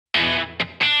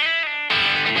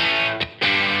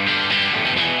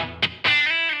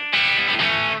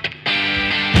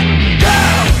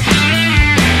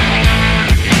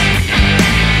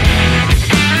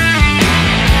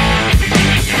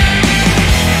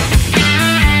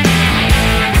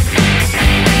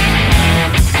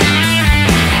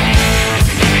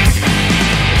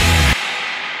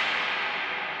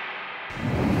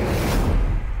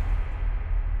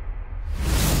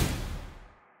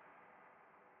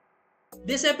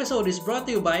This episode is brought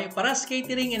to you by Paras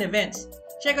Catering and Events.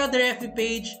 Check out their FB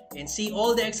page and see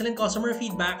all the excellent customer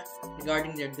feedback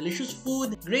regarding their delicious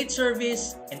food, great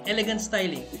service, and elegant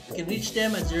styling. You can reach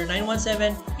them at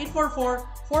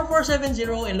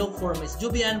 0917-844-4470 and look for Miss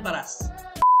Jubian Paras.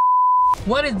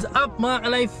 What is up mga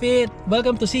ka-Life Fit?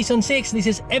 Welcome to Season 6. This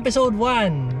is Episode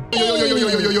 1.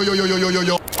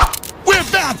 We're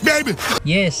back, baby!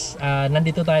 Yes,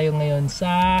 nandito tayo ngayon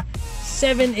sa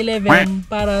 7-Eleven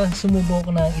para sumubok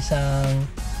ng isang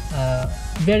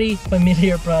very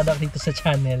familiar product dito sa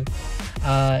channel.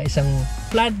 Isang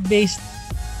plant-based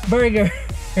burger.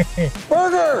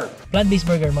 Plant-based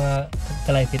burger mga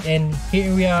ka-Life Fit. And here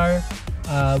we are.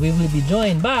 We will be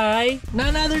joined by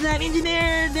none other than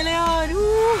Engineer De Leon.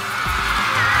 Woo!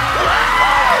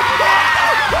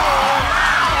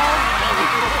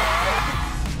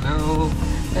 Hello.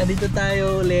 Nandito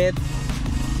tayo ulit.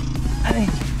 Ay.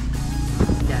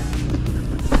 Yan.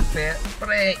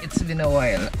 Pre, it's been a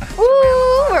while. Woo!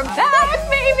 We're back,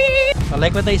 baby! So,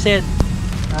 like what I said,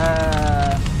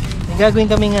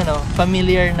 gagawin kaming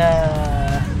familiar na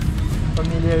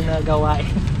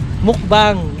gawain.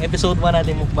 Mukbang, episode 1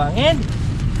 natin mukbang. And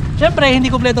syempre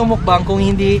hindi kompleto ang mukbang kung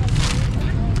hindi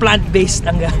plant-based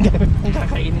ang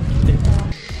kakainin natin.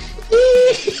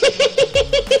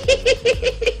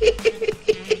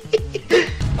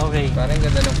 Okay. Parang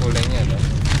ganda ng kulay niya, no?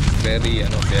 Very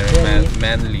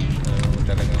manly.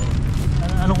 Talagang.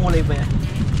 Anong kulay ba yan?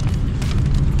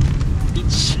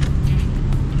 Peach.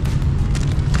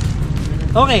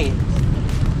 Okay.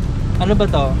 Ano ba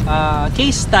to?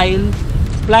 Case style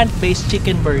plant-based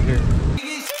chicken burger.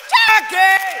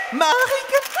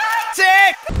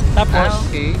 Tapos,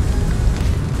 okay.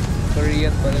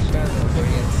 Korean pala siya, no?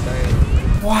 Korean style.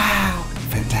 Wow!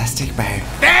 Fantastic, babe.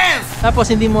 Dance! Tapos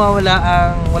hindi mo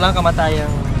walang kamatayang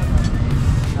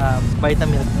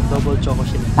vitamin double choco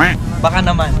chili. Baka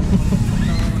naman.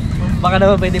 Baka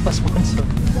naman pwede pa sponsor.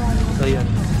 So yun.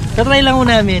 Tatry lang ho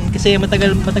namin kasi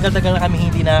matagal-tagal na kami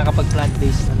hindi nakakapag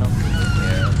plant-based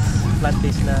Yes.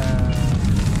 Plant-based na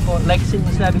like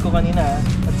sinabi ko kanina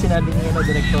at sinabi niya na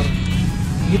director,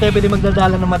 hindi tayo pwede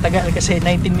magdadala ng matagal kasi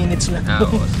 19 minutes lang.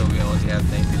 So we only have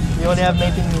 19 minutes. We only have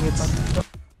 19 minutes.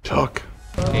 Talk.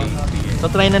 Okay.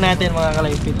 So try na natin mga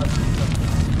ka-Life Fit.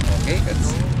 Okay,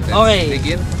 let's Okay.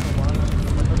 begin.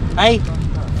 Ay,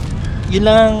 yun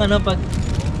lang pag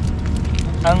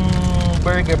ang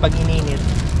burger pag ininit.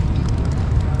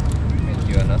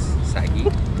 Medyo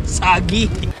saggy. Saggy.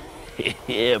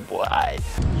 Yeah, boy.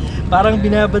 Parang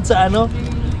binabad sa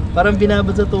parang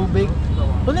binabad sa tubig.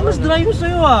 Mas dry yung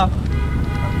sa'yo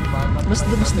Mas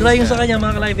dry yung sa kanya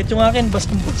mga ka-Life Fit. Yung akin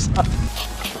basang-basa.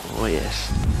 Oh,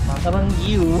 yes. Parang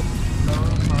you.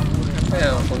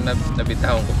 Kaya kung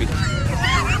nabitawan ko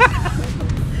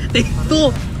Take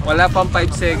 2. wala pang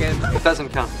 5 seconds. It doesn't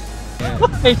count.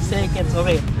 5 seconds.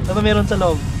 Okay. Ano ba meron sa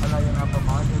loob?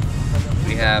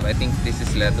 We have, I think this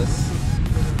is lettuce.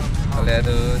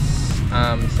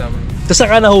 Some Ito saan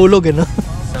ka nahulog,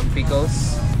 some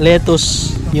pickles.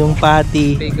 Lettuce, yung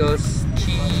patty. Pickles,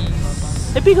 cheese.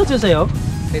 May pickles yun sa'yo?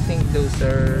 I think those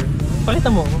are...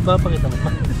 Pakita mo. Pakita mo.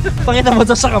 Pakita mo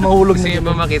ito saka mahulog Gusto niyo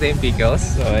ba makita yung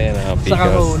pickles? So ayan Saka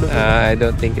pickles. mahulog. I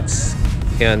don't think it's...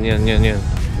 Yun.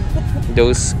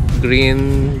 Those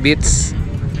green bits.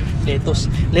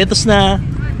 Lettuce. Lettuce na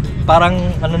parang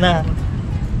lanat na.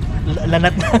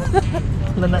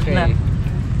 Lanat Okay. na.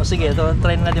 O sige, ito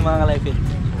try na natin mga ka-Life Fit.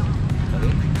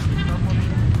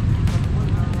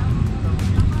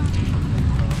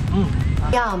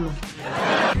 Yum.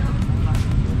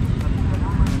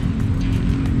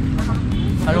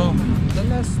 The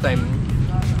last time,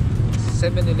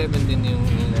 7-Eleven din yung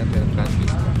natin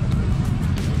plant-based.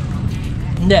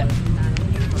 Hindi.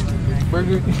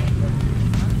 Burger King.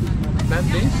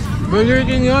 Plant-based? Burger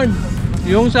King yun.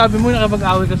 Yung sabi mo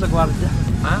nakapag-away ka sa gwardiya.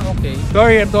 Okay.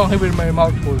 Sorry, I'm talking with my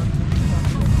mouth full.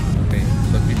 Okay,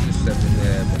 so this is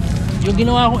 7-Eleven. Yung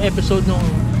ginawa kong episode nung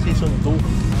season 2,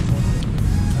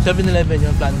 7-Eleven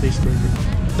yung plant-based burger.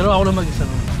 Pero ako lang mag-isa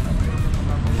nun.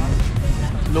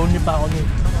 Lonely pa ako nun.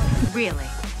 Really?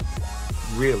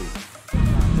 Really?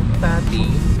 Patty.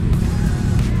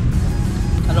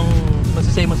 Anong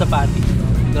masasay mo sa patty?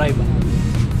 Dry ba?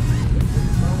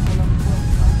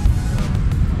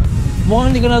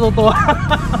 Mukhang hindi ka natutuwa.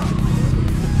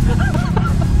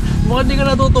 Mukhang hindi ka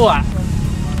natutuwa.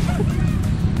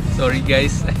 Sorry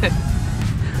guys.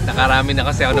 Nakarami na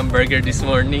kasi ako ng burger this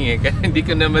morning kaya hindi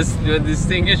ko na mas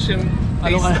distinguish yung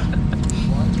taste.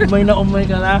 Umay na umay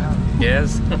ka na.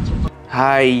 Yes.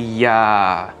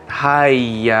 Hiya.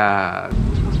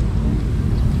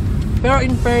 Pero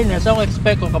in fairness, ako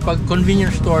expect ko kapag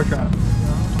convenience store siya,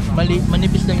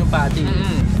 manipis lang yung patty.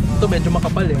 Ito medyo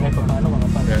makapal eh, kahit paano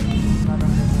makapal. Okay.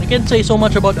 I can't say so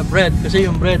much about the bread kasi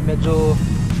yung bread medyo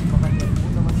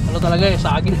ano talaga eh,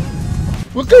 saging.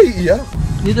 Huwag kayo iiyak.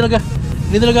 Hindi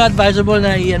talaga advisable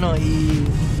na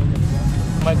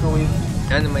microwave.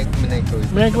 Ano microwave?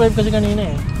 Microwave kasi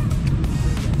kanina eh.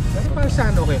 Pero para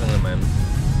saan okay lang naman?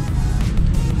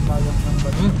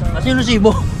 Kasi yung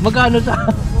resibo, magkano sa...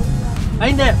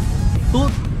 Ay hindi,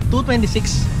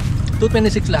 226.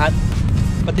 226 lahat.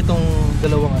 Pati itong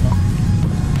dalawang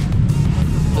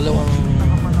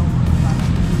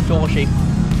choco shake.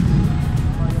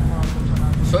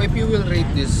 So if you will rate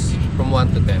this from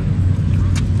 1 to 10,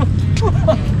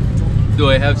 do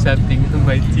I have something on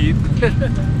my teeth?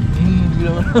 Hindi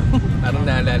naman. Parang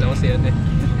naalala ko siya eh.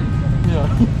 Yeah.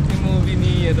 Yung movie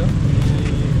ni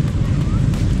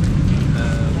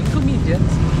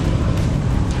comedians.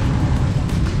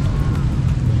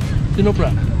 Sino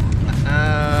pra?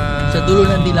 Sa dulo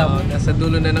ng dila mo. Nasa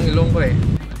dulo na ng ilong ko eh.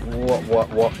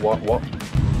 What?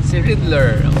 Si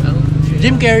Riddler.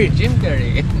 Jim Carrey. Jim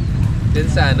Carrey. Then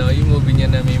sa yung movie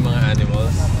niya na may mga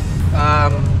animals.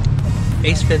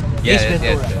 Ace Ventura. Yes.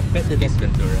 Ace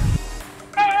Ventura.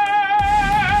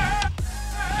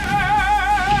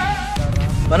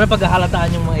 Para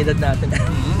paghahalataan yung mga edad natin.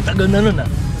 Tagal na nun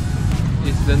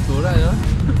Ace Ventura, no?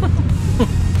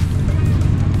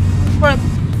 But,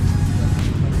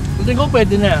 hindi ko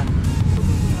pwede na.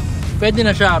 Pwede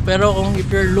na siya. Pero kung if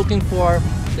you're looking for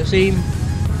the same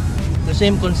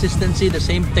consistency, the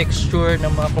same texture ng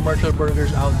mga commercial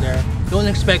burgers out there, don't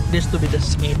expect this to be the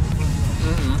same.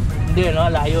 Hindi, no?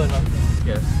 Layo, no?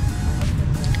 Yes.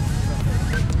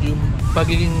 Yung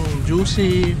pagiging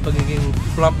juicy, pagiging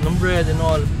plump ng bread and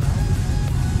all.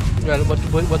 Well,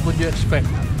 what would you expect?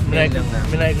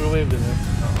 Microwave, diba?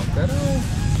 Pero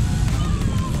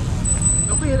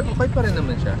okay pa rin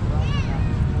naman siya.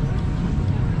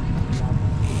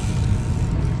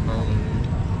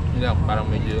 Parang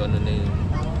medyo na yung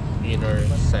inner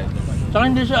side. Saka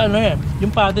hindi siya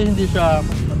yung patty hindi siya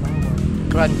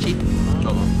crunchy.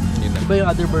 Oo, yun na. Iba yung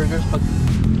other burgers pag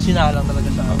sinalang talaga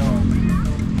sa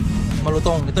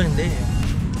malutong. Ito hindi eh.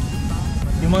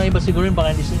 Yung mga iba siguro yung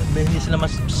baka hindi sila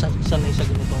mas sanay sa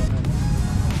ganito.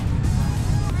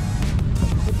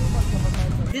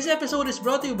 This episode is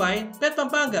brought to you by Pep'd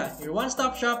Pampanga, your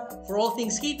one-stop shop for all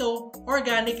things keto,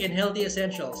 organic, and healthy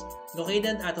essentials.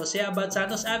 Located at Jose Abad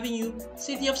Santos Avenue,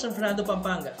 City of San Fernando,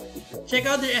 Pampanga. Check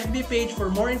out their FB page for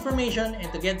more information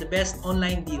and to get the best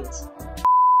online deals.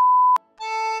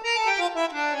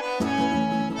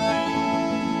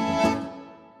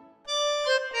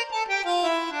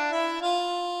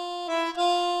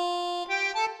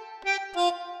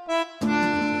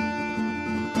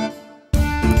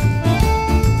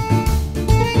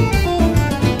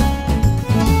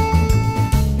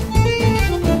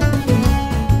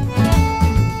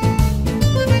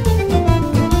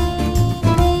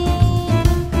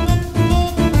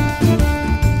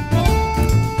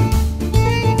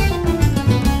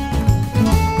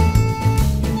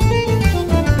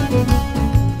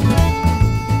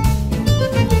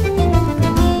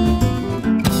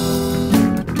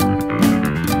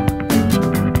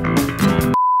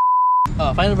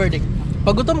 Final verdict.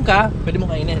 Pag gutom ka, pwede mo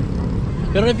kainin.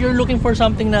 Pero if you're looking for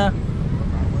something na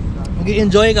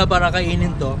mag-enjoy ka para kainin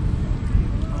to,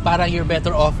 parang you're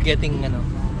better off getting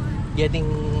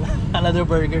another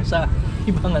burger sa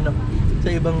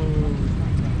ibang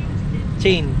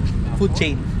chain, food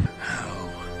chain. How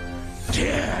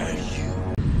dare you?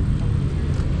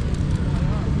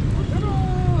 Pero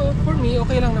for me,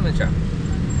 okay lang naman siya.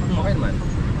 Okay naman.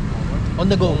 On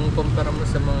the go. Kung kumpara mo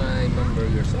sa mga ibang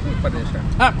burgers, okay pa rin siya.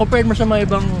 Compared mo sa mga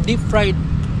ibang deep fried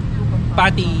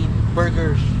patty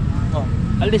burgers.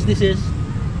 At least this is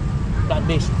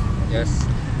plant-based. Yes.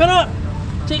 Pero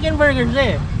chicken burgers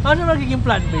Ano magiging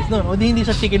plant-based nun? O hindi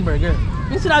sa chicken burger?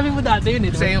 Yung sinabi mo dati yun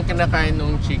Kasi yung kinakain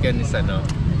ng chicken is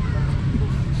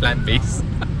plant-based.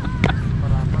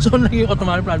 So naging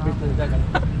automatic plant-based na siya.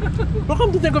 Pero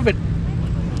come to think of it,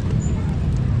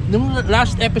 nung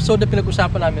last episode na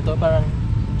pinag-usapan namin to, parang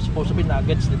supposed to be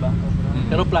nuggets, di ba?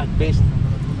 Pero plant-based.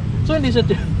 So hindi siya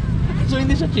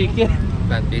chicken.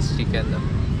 Plant-based chicken, no?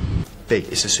 Big,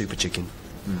 it's a super chicken.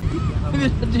 Hindi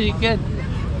siya chicken.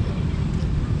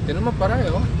 Tinan mo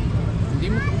pareho.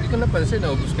 Hindi ko napansin,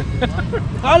 naubos ka.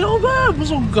 Kala ko ba?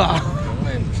 Busog ka.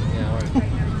 Okay, busog niya ako.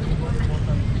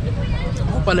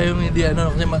 Ako pala yung hindi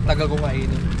kasi matagal kong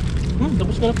kainin.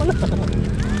 Tapos ka na pala.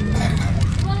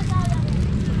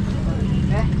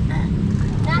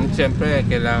 Siyempre,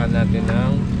 kailangan natin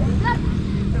ng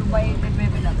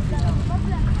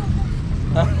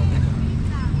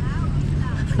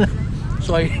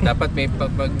Soy. Dapat may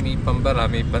pag may pambara,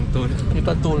 may pantulak. May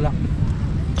pantulak.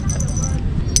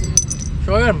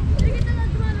 So yun.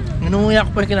 Nanunguya ko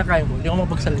pa yung kinakain ko. Hindi ako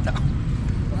mapagsalita.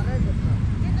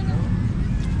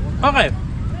 Okay.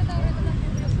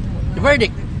 The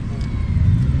verdict.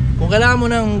 Kung kailangan mo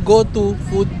ng go-to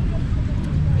food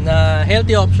na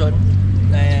healthy option,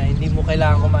 na hindi mo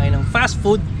kailangan kumain ng fast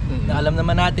food, na alam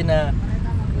naman natin na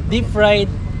deep fried,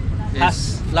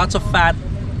 has lots of fat,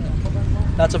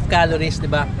 lots of calories, di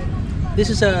ba? This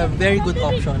is a very good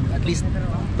option. At least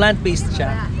plant-based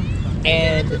siya.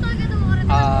 And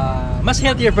mas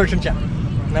healthier version siya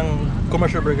ng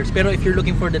commercial burgers. Pero if you're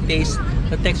looking for the taste,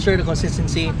 the texture, the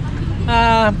consistency,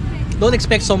 don't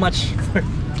expect so much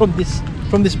from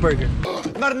this burger.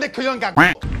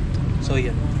 So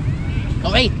yun.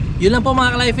 Okay, yun lang po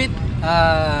mga ka-Life It.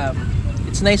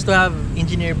 It's nice to have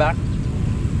engineer back.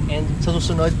 And sa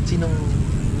susunod, sinong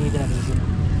hindi natin susunod?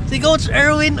 Si Coach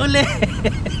Erwin ulit.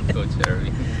 Coach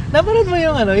Erwin. Napanood mo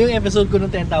yung yung episode ko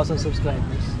ng 10,000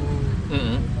 subscribers.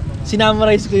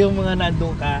 Sinamarize ko yung mga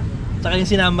nandun ka. Tsaka yung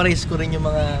sinamarize ko rin yung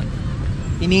mga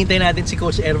hinihintay natin si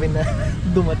Coach Erwin na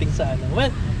dumating sa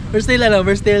Well,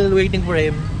 we're still waiting for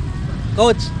him.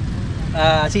 Coach,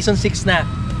 season 6 na.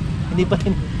 Hindi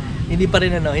pa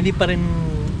rin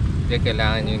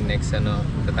Kailangan yung next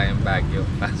punta tayong Baguio.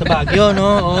 sa Baguio, no?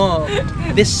 Oo.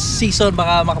 This season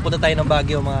baka makapunta tayo ng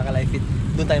Baguio mga ka-Life It.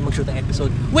 Doon tayo mag-shoot ng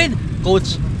episode with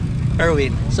Coach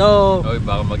Erwin. So,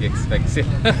 Baka mag-expect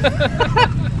sila.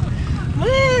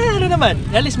 ano naman?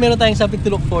 At least meron tayong something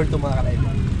to look forward to mga ka-Life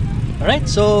It.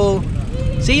 Alright, so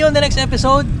see you on the next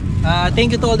episode.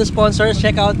 Thank you to all the sponsors.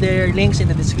 Check out their links in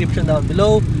the description down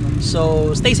below.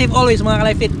 So, stay safe always mga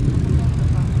ka-Life It.